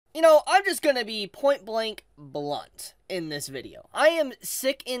You know, I'm just gonna be point blank blunt in this video. I am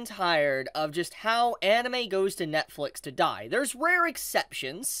sick and tired of just how anime goes to Netflix to die. There's rare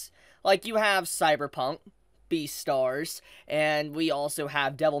exceptions, like you have Cyberpunk, Beastars, and we also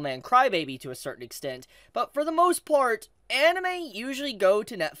have Devilman Crybaby to a certain extent, but for the most part, anime usually go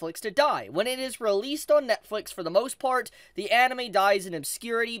to Netflix to die. When it is released on Netflix, for the most part, the anime dies in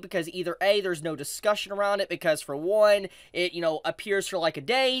obscurity because either A, there's no discussion around it, because for one, it, appears for like a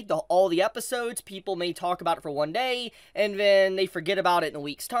day, all the episodes, people may talk about it for one day, and then they forget about it in a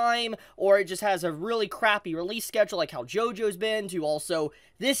week's time, or it just has a really crappy release schedule like how JoJo's been, to also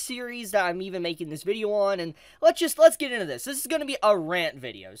this series that I'm even making this video on. And let's get into this. This is going to be a rant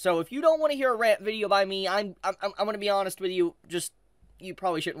video, so if you don't want to hear a rant video by me, I'm going to be honest with you, you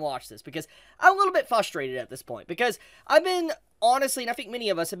probably shouldn't watch this, because I'm a little bit frustrated at this point, because I've been, honestly, and I think many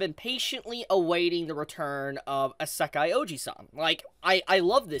of us have been patiently awaiting the return of Isekai Oji-san. Like, I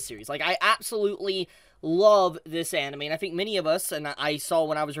love this series. Like, I absolutely love this anime, and I think many of us, and I saw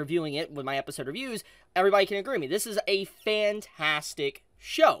when I was reviewing it with my episode reviews, everybody can agree with me. This is a fantastic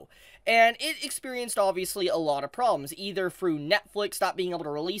show. And it experienced, obviously, a lot of problems, either through Netflix not being able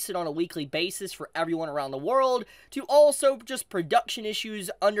to release it on a weekly basis for everyone around the world, to also just production issues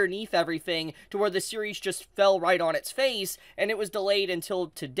underneath everything, to where the series just fell right on its face, and it was delayed until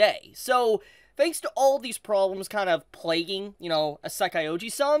today. So, thanks to all these problems kind of plaguing, Isekai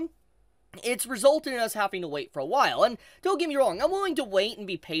Oji-san, it's resulted in us having to wait for a while. And don't get me wrong, I'm willing to wait and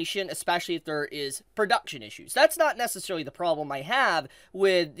be patient, especially if there is production issues. That's not necessarily the problem I have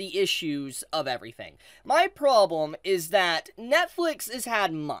with the issues of everything. My problem is that Netflix has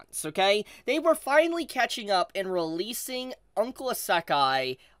had months, okay? They were finally catching up and releasing Uncle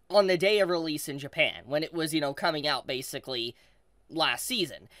Isekai on the day of release in Japan, when it was, coming out basically last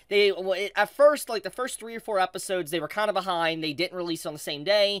season. At first, like the first 3 or 4 episodes, they were kind of behind. They didn't release on the same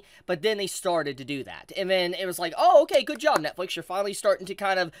day, but then they started to do that. And then it was like, oh, okay, good job, Netflix. You're finally starting to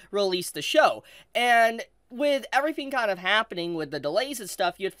kind of release the show. And with everything kind of happening with the delays and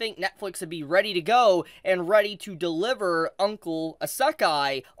stuff, you'd think Netflix would be ready to go and ready to deliver Uncle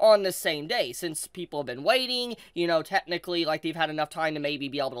Isekai on the same day, since people have been waiting, technically, like, they've had enough time to maybe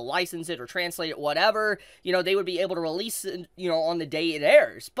be able to license it or translate it, whatever, they would be able to release it, on the day it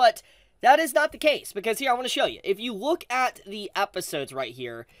airs. But that is not the case, because here, I want to show you. If you look at the episodes right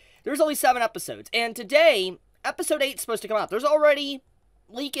here, there's only 7 episodes, and today, episode 8 is supposed to come out. There's already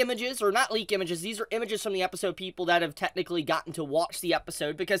leak images, or not leak images, these are images from the episode, people that have technically gotten to watch the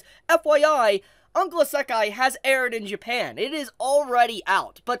episode, because FYI, Uncle Isekai has aired in Japan. It is already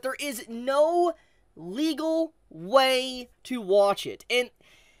out, but there is no legal way to watch it. And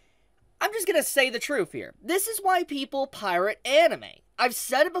I'm just gonna say the truth here. This is why people pirate anime. I've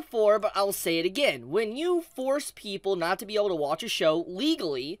said it before, but I'll say it again. When you force people not to be able to watch a show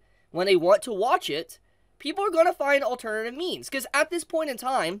legally when they want to watch it, people are going to find alternative means, because at this point in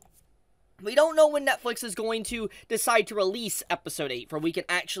time, we don't know when Netflix is going to decide to release episode 8, for we can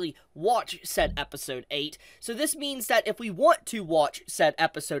actually watch said episode 8. So this means that if we want to watch said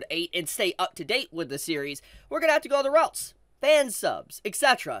episode 8 and stay up to date with the series, we're going to have to go other routes. Fan subs,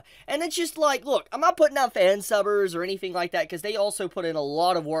 etc. And it's just like, look, I'm not putting down fan subbers or anything like that, because they also put in a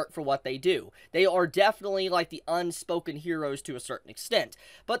lot of work for what they do. They are definitely like the unspoken heroes to a certain extent.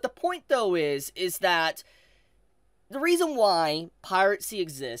 But the point, though, is that the reason why piracy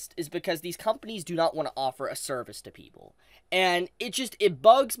exists is because these companies do not want to offer a service to people. And it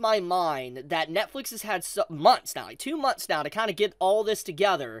bugs my mind that Netflix has had months now, like 2 months now, to kind of get all this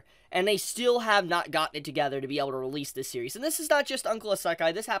together, and they still have not gotten it together to be able to release this series. And this is not just Uncle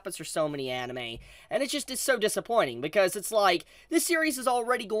Isekai, this happens for so many anime, and it's so disappointing, because it's like, this series is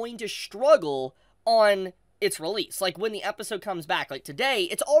already going to struggle on its release. Like, when the episode comes back, like today,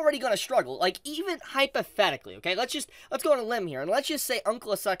 it's already going to struggle. Like, even hypothetically, okay, let's go on a limb here, and let's just say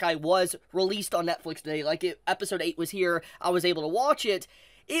Uncle Isekai was released on Netflix today, like episode 8 was here, I was able to watch it,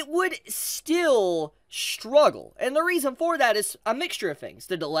 it would still struggle. And the reason for that is a mixture of things.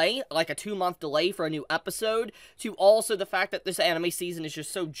 The delay, like a 2-month delay for a new episode, to also the fact that this anime season is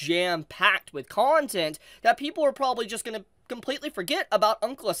just so jam-packed with content that people are probably just going to completely forget about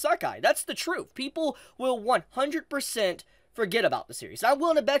Uncle Isekai. That's the truth. People will 100% forget about the series. I'm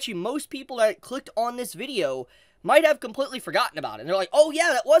willing to bet you most people that clicked on this video might have completely forgotten about it. And they're like, oh yeah,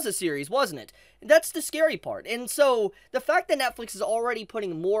 that was a series, wasn't it? And that's the scary part. And so, the fact that Netflix is already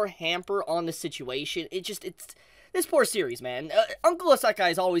putting more hamper on the situation, it's this poor series, man. Uncle Isekai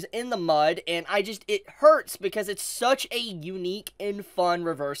is always in the mud, and it hurts because it's such a unique and fun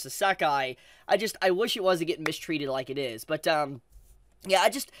reverse Isekai. I wish it wasn't getting mistreated like it is. But, yeah,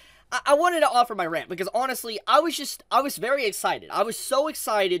 I wanted to offer my rant because honestly, I was very excited. I was so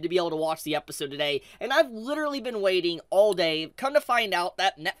excited to be able to watch the episode today, and I've literally been waiting all day, come to find out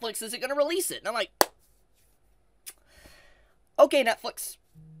that Netflix isn't going to release it. And I'm like, okay, Netflix.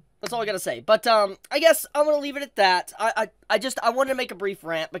 That's all I gotta say. But, I guess I'm gonna leave it at that. I wanted to make a brief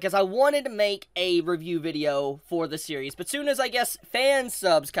rant because I wanted to make a review video for the series. But soon as, I guess, fan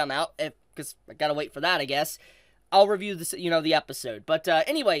subs come out, because I gotta wait for that, I guess, I'll review this, the episode. But,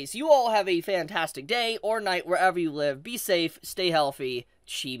 anyways, you all have a fantastic day or night wherever you live. Be safe, stay healthy,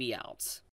 Chibi out.